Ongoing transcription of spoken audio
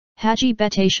Haji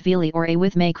Bektash Veli or A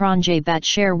with Makron J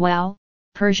Batshar Wal,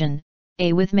 Persian,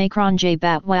 A with Makron J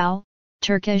Bat Wal,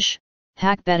 Turkish,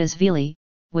 Haji Bektash Veli,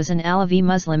 was an Alevi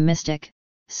Muslim mystic,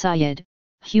 Sayyid,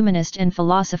 humanist and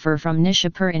philosopher from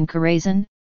Nishapur in Khorasan,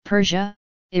 Persia,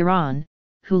 Iran,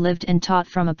 who lived and taught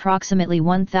from approximately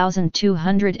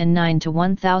 1209 to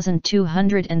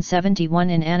 1271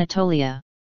 in Anatolia.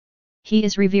 He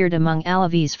is revered among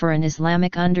Alevis for an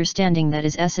Islamic understanding that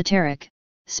is esoteric,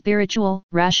 spiritual,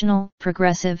 rational,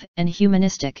 progressive, and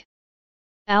humanistic.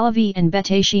 Alevi and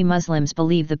Bektashi Muslims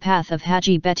believe the path of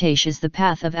Haji Bektash is the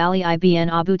path of Ali ibn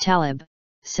Abu Talib,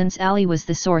 since Ali was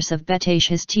the source of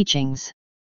Bektash's teachings.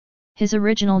 His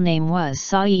original name was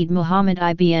Sayyid Muhammad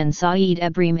ibn Sayyid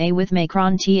Ebrāheem A with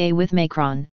Makron Ta with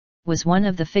Makron, was one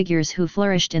of the figures who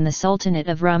flourished in the Sultanate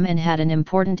of Rum and had an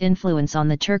important influence on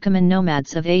the Turkoman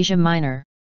nomads of Asia Minor.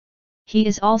 He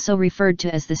is also referred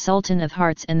to as the Sultan of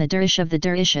Hearts and the Derwish of the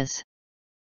Derwishes.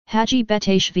 Haji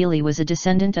Bektash Veli was a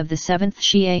descendant of the 7th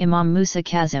Shi'a Imam Musa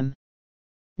Kazim.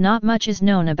 Not much is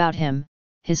known about him,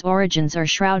 his origins are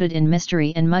shrouded in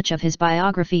mystery and much of his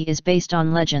biography is based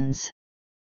on legends.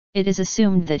 It is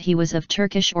assumed that he was of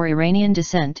Turkish or Iranian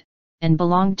descent, and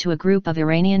belonged to a group of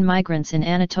Iranian migrants in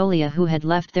Anatolia who had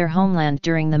left their homeland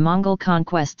during the Mongol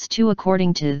conquests too,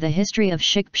 according to the history of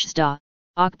Sheikh Pshda,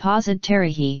 Akpazad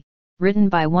Tarihi, written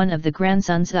by one of the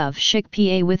grandsons of Sheikh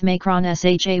Pa with Makron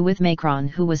Sha with Makron,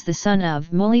 who was the son of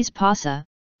Mulis Pasa,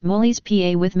 Mulis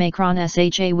Pa with Makron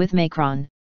Sha with Makron,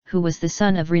 who was the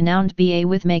son of renowned Ba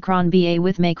with Makron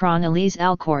Alevis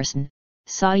al-Khorasan.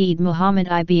 Sayyid Muhammad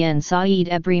ibn Sayyid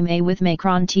Ebrāheem A with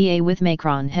Makron Ta with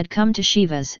Makron had come to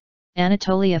Shivas,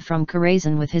 Anatolia from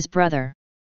Khorasan with his brother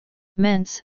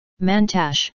Ments,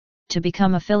 Mantash, to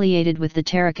become affiliated with the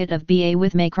tariqat of Ba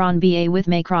with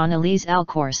Makron Alevis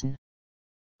al-Khorasan.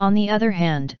 On the other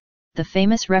hand, the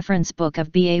famous reference book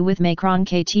of Ba with Makron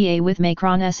Kta with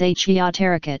Makron Shia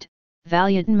tariqat,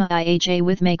 Valyatma Iha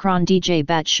with Makron Dj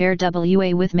Batshar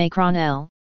Wa with Makron L,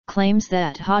 claims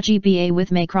that Haji Ba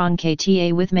with Makron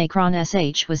Kta with Makron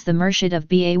Sh was the Murshid of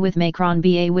Ba with Makron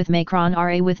Ra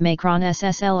with Makron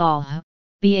Ssl al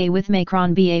Ba with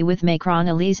Makron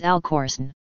Alevis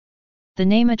al-Khorasan. The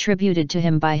name attributed to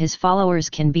him by his followers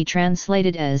can be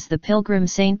translated as the Pilgrim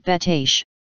Saint Bektash.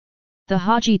 The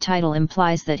Haji title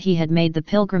implies that he had made the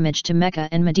pilgrimage to Mecca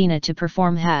and Medina to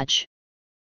perform Hajj.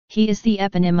 He is the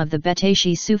eponym of the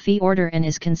Bektashi Sufi order and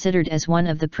is considered as one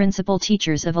of the principal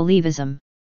teachers of Alevism.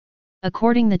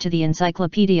 According to the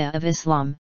Encyclopedia of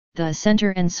Islam, the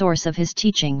center and source of his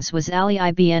teachings was Ali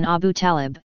ibn Abu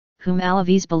Talib, whom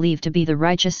Alevis believe to be the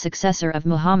righteous successor of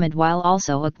Muhammad, while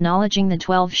also acknowledging the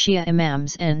 12 Shi'a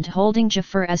Imams and holding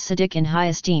Jafar as Siddiq in high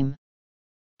esteem.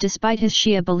 Despite his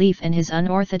Shia belief and his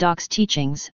unorthodox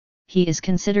teachings, he is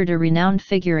considered a renowned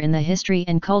figure in the history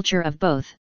and culture of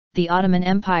both the Ottoman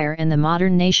Empire and the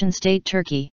modern nation-state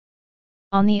Turkey.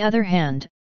 On the other hand,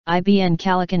 Ibn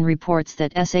Khaldun reports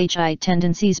that Shiite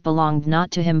tendencies belonged not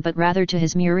to him but rather to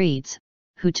his murids,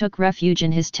 who took refuge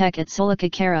in his tek at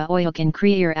Sulika Kara Oyuk in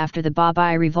Kriir after the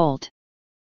Babai revolt.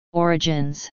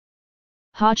 Origins.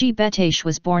 Haji Bektash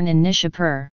was born in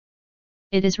Nishapur.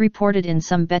 It is reported in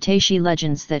some Bektashi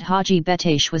legends that Haji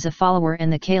Bektash was a follower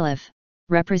and the caliph,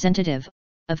 representative,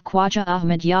 of Khwaja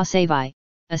Ahmad Yasavi,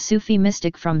 a Sufi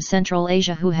mystic from Central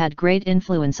Asia who had great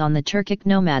influence on the Turkic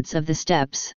nomads of the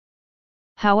steppes.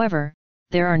 However,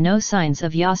 there are no signs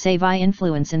of Yasavi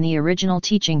influence in the original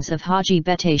teachings of Haji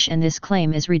Bektash, and this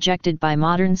claim is rejected by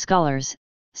modern scholars,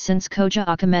 since Khoja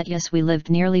Ahmed Yasavi lived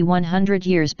nearly 100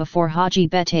 years before Haji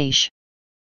Bektash.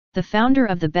 The founder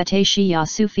of the Bektashi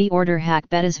Sufi order Haji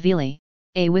Bektash Veli,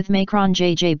 A with Makron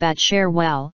J Batshar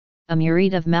Wal, a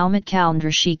murid of Malmat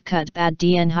Kalndar Sheikh Qutb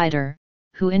ad-Din Haidar,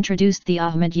 who introduced the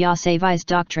Ahmad Yasavi's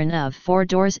doctrine of 4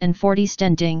 doors and 40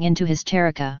 stending into his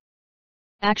tariqah.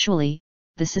 Actually,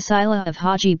 the silsila of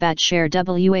Haji Batshar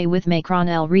Wa with Makron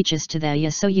L reaches to the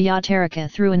Yasoya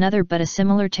tariqah through another but a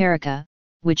similar tariqah,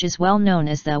 which is well known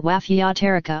as the Wafiya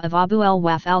tariqah of Abu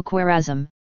al-Waf al-Khwarazm,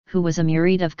 who was a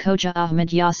murid of Khoja Ahmad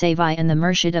Yasavi and the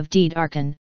Murshid of Deed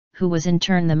Arkan, who was in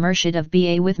turn the Murshid of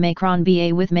Ba with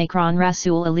Makron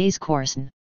Rasul Ali's Khorasan.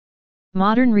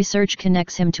 Modern research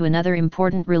connects him to another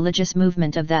important religious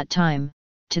movement of that time,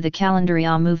 to the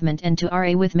Kalandariya movement, and to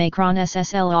Ra with Makron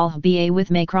Ssl al Ba with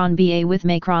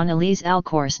Makron Ali's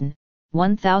al-Khorasan,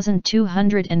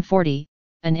 1240,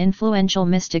 an influential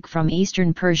mystic from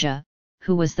eastern Persia,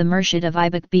 who was the Murshid of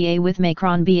Ibak Ba with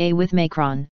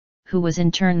Makron, who was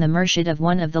in turn the Murshid of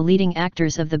one of the leading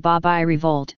actors of the Babai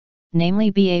revolt, namely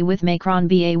Ba with Makron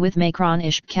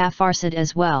Ishq Farsid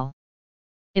as well.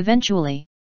 Eventually,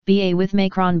 Ba with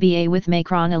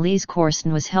Macron Ali's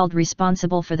Khorasan was held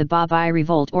responsible for the Babai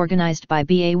revolt organized by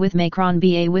Ba with Macron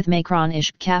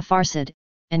Ishq Ka Farsid,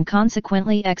 and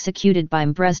consequently executed by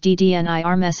Mbresddni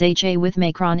Armes Ha with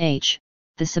Macron H,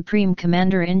 the supreme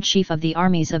commander-in-chief of the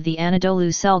armies of the Anadolu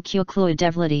Selçuklu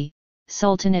Devleti,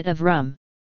 Sultanate of Rum.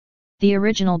 The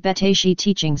original Bektashi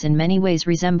teachings in many ways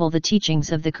resemble the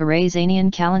teachings of the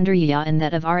Khorasanian calendar in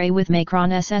that of Ra with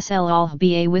Macron Ssl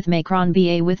al-Ba with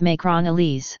Macron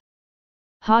Ali's.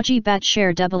 Haji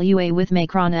Bektash Wa with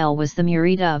Macron L was the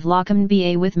murid of Lakham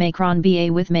Ba with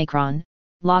Macron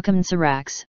Lakham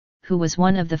Sarax, who was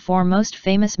one of the four most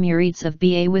famous murids of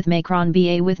Ba with Macron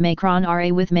Ra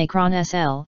with Macron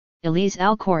Sl, Ali's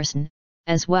al-Khorasan,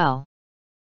 as well.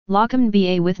 Lakham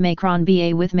Ba with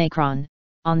Macron,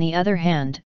 on the other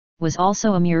hand, was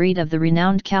also a murid of the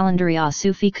renowned Kalandariya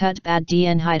Sufi Qutb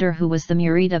ad-Din Haidar, who was the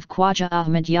murid of Khwaja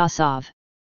Ahmad Yasov.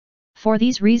 For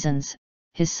these reasons,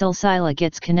 his silsila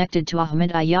gets connected to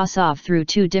Ahmad Yasov through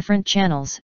two different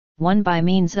channels, one by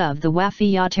means of the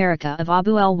Wafiya Tarika of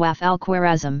Abu al-Waf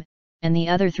al-Khwarazm, and the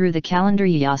other through the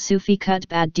Kalandariya Sufi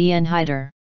Qutb ad-Din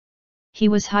Haidar. He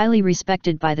was highly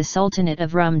respected by the Sultanate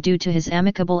of Rum due to his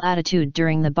amicable attitude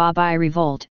during the Babai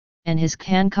revolt, and his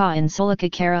Khanqa in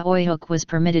Sulika Kara Oyhuk was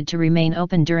permitted to remain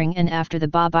open during and after the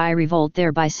Babai revolt,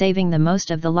 thereby saving the most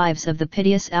of the lives of the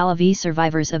piteous Alevi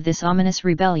survivors of this ominous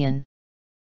rebellion.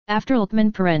 After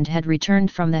Uthman Parend had returned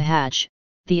from the Hajj,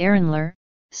 the Aranlar,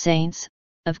 saints,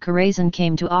 of Khorasan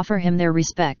came to offer him their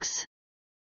respects.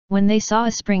 When they saw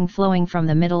a spring flowing from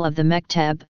the middle of the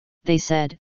Mekteb, they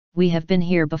said, "We have been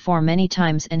here before many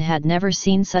times and had never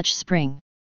seen such spring."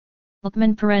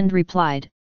 Uthman Parend replied,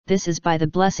 "This is by the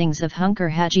blessings of Hunker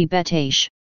Haji Bektash."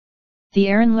 The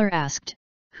Aranlar asked,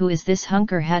 "Who is this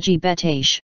Hunker Haji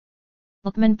Bektash?"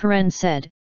 Uthman Parend said,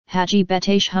 "Haji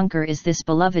Bektash Hunker is this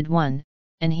beloved one,"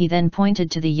 and he then pointed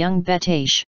to the young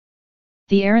Bektash.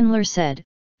 The Aranlar said,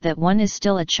 "That one is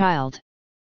still a child.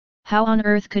 How on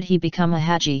earth could he become a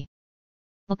Haji?"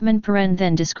 Uthman Parend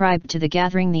then described to the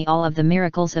gathering all of the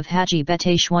miracles of Haji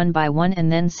Bektash one by one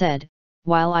and then said,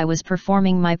 "While I was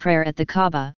performing my prayer at the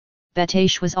Kaaba,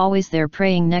 Bektash was always there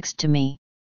praying next to me.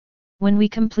 When we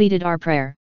completed our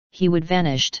prayer, he would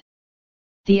vanished."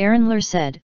 The Aranlar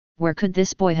said, "Where could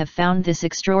this boy have found this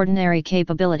extraordinary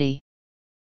capability?"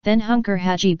 Then Hunker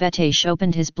Haji Bektash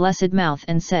opened his blessed mouth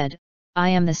and said, "I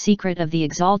am the secret of the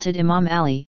exalted Imam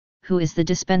Ali, who is the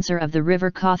dispenser of the river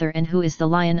Kauthar and who is the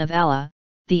Lion of Allah,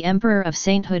 the Emperor of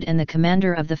Sainthood and the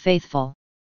Commander of the Faithful.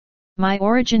 My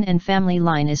origin and family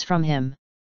line is from him.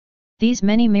 These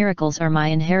many miracles are my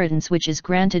inheritance which is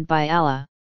granted by Allah.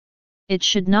 It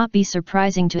should not be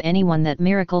surprising to anyone that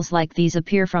miracles like these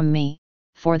appear from me,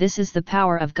 for this is the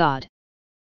power of God."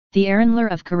 The Aranlar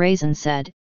of Khorasan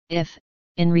said, "If,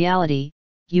 in reality,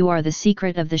 you are the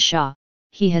secret of the Shah,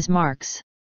 he has marks.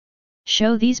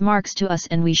 Show these marks to us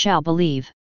and we shall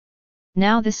believe."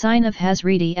 Now the sign of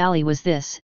Hazreti Ali was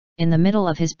this: in the middle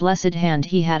of his blessed hand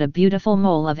he had a beautiful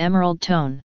mole of emerald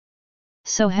tone.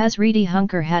 So Hazreti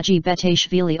Hunker Haji Bektash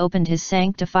Veli opened his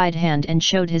sanctified hand and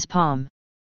showed his palm.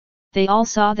 They all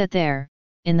saw that there,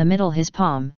 in the middle his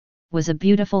palm, was a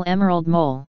beautiful emerald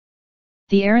mole.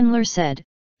 The Aranlar said,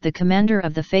 "The Commander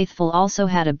of the Faithful also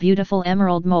had a beautiful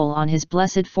emerald mole on his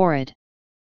blessed forehead."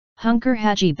 Hunker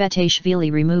Haji Bektash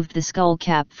Veli removed the skull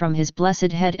cap from his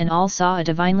blessed head and all saw a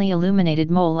divinely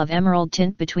illuminated mole of emerald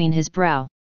tint between his brow.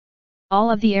 All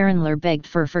of the Aranlar begged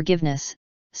for forgiveness,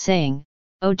 saying,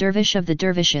 "O dervish of the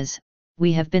dervishes,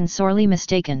 we have been sorely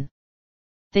mistaken."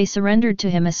 They surrendered to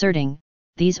him asserting,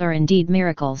 "These are indeed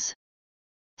miracles."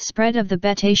 Spread of the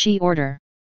Bektashi order.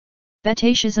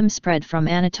 Bektashism spread from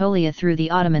Anatolia through the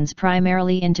Ottomans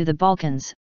primarily into the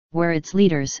Balkans, where its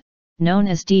leaders, known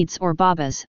as Deeds or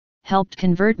Babas, helped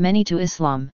convert many to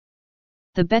Islam.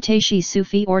 The Bektashi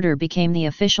Sufi order became the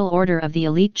official order of the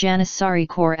elite Janissary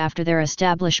Corps after their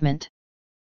establishment.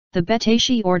 The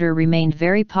Bektashi order remained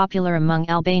very popular among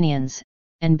Albanians,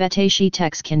 and Bektashi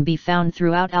texts can be found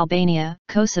throughout Albania,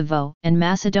 Kosovo, and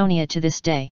Macedonia to this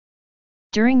day.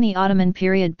 During the Ottoman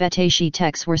period Bektashi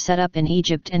texts were set up in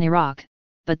Egypt and Iraq,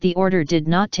 but the order did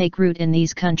not take root in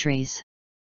these countries.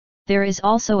 There is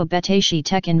also a Bektashi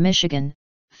text in Michigan,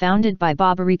 founded by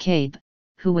Baba Rakaib,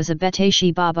 who was a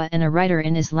Bektashi Baba and a writer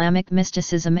in Islamic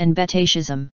mysticism and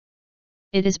Bektashism.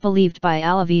 It is believed by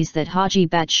Alevis that Haji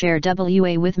Bektash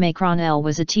Wa with Macron L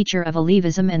was a teacher of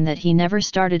Alevism and that he never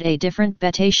started a different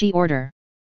Bektashi order.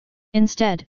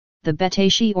 Instead, the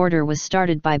Bektashi order was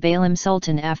started by Bailam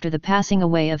Sultan after the passing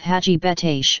away of Haji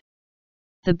Bektash.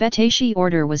 The Bektashi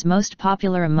order was most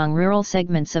popular among rural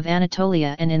segments of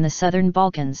Anatolia and in the southern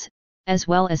Balkans, as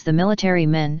well as the military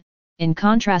men, in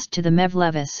contrast to the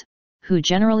Mevlevis, who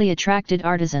generally attracted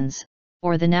artisans,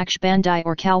 or the Naqshbandi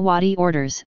or Khalwati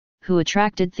orders, who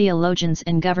attracted theologians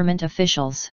and government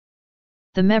officials.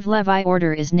 The Mevlevi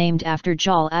order is named after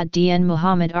Jal ad-Din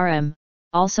Muhammad Rm,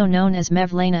 also known as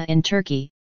Mevlana in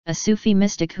Turkey, a Sufi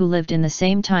mystic who lived in the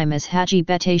same time as Haji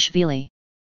Bektash Veli.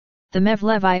 The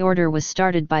Mevlevi order was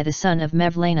started by the son of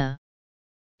Mevlana.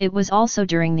 It was also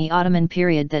during the Ottoman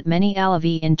period that many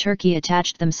Alevi in Turkey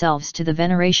attached themselves to the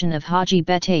veneration of Haji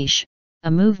Bektash,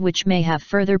 a move which may have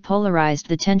further polarized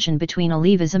the tension between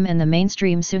Alevism and the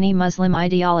mainstream Sunni Muslim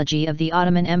ideology of the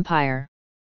Ottoman Empire.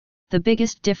 The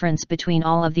biggest difference between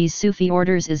all of these Sufi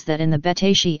orders is that in the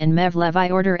Bektashi and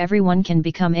Mevlevi order everyone can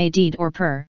become a Deed or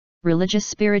Pir, religious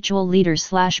spiritual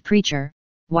leader/preacher,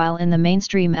 while in the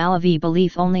mainstream Alevi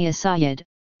belief only a Sayyid,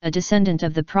 a descendant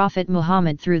of the Prophet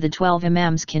Muhammad through the 12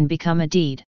 Imams, can become a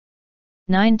Deed.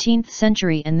 19th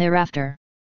century and thereafter.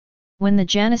 When the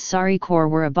Janissary Corps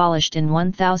were abolished in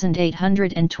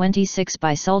 1826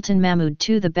 by Sultan Mahmud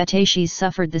II, the Bektashis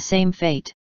suffered the same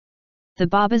fate. The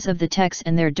Babas of the texts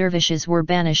and their dervishes were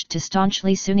banished to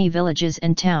staunchly Sunni villages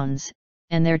and towns,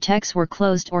 and their texts were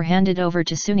closed or handed over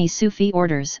to Sunni Sufi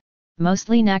orders,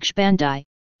 mostly Naqshbandi.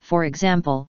 For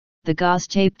example, the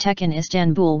Göztepe Tek in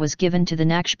Istanbul was given to the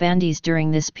Naqshbandis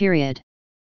during this period.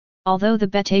 Although the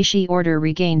Bektashi order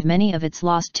regained many of its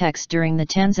lost texts during the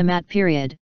Tanzimat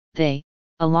period, they,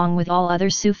 along with all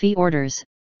other Sufi orders,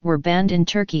 were banned in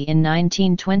Turkey in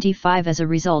 1925 as a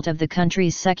result of the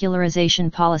country's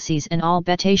secularization policies, and all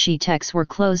Bektashi texts were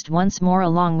closed once more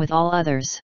along with all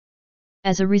others.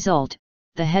 As a result,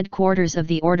 the headquarters of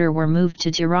the order were moved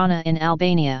to Tirana in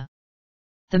Albania.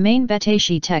 The main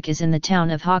Bektashi tek is in the town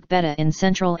of Hakbeta in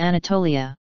central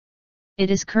Anatolia.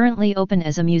 It is currently open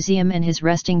as a museum and his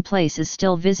resting place is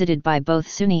still visited by both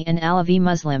Sunni and Alevi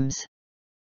Muslims.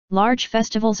 Large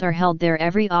festivals are held there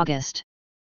every August.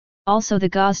 Also, the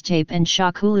Göztepe and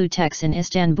Şakulu texts in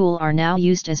Istanbul are now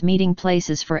used as meeting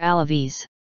places for Alevis.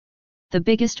 The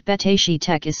biggest Bektashi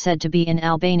tek is said to be in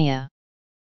Albania.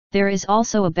 There is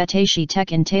also a Bektashi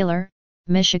tek in Taylor,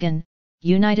 Michigan,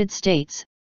 United States,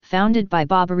 founded by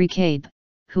Baba Rakaib,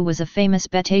 who was a famous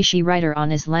Bektashi writer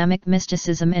on Islamic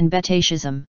mysticism and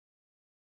Bektashism.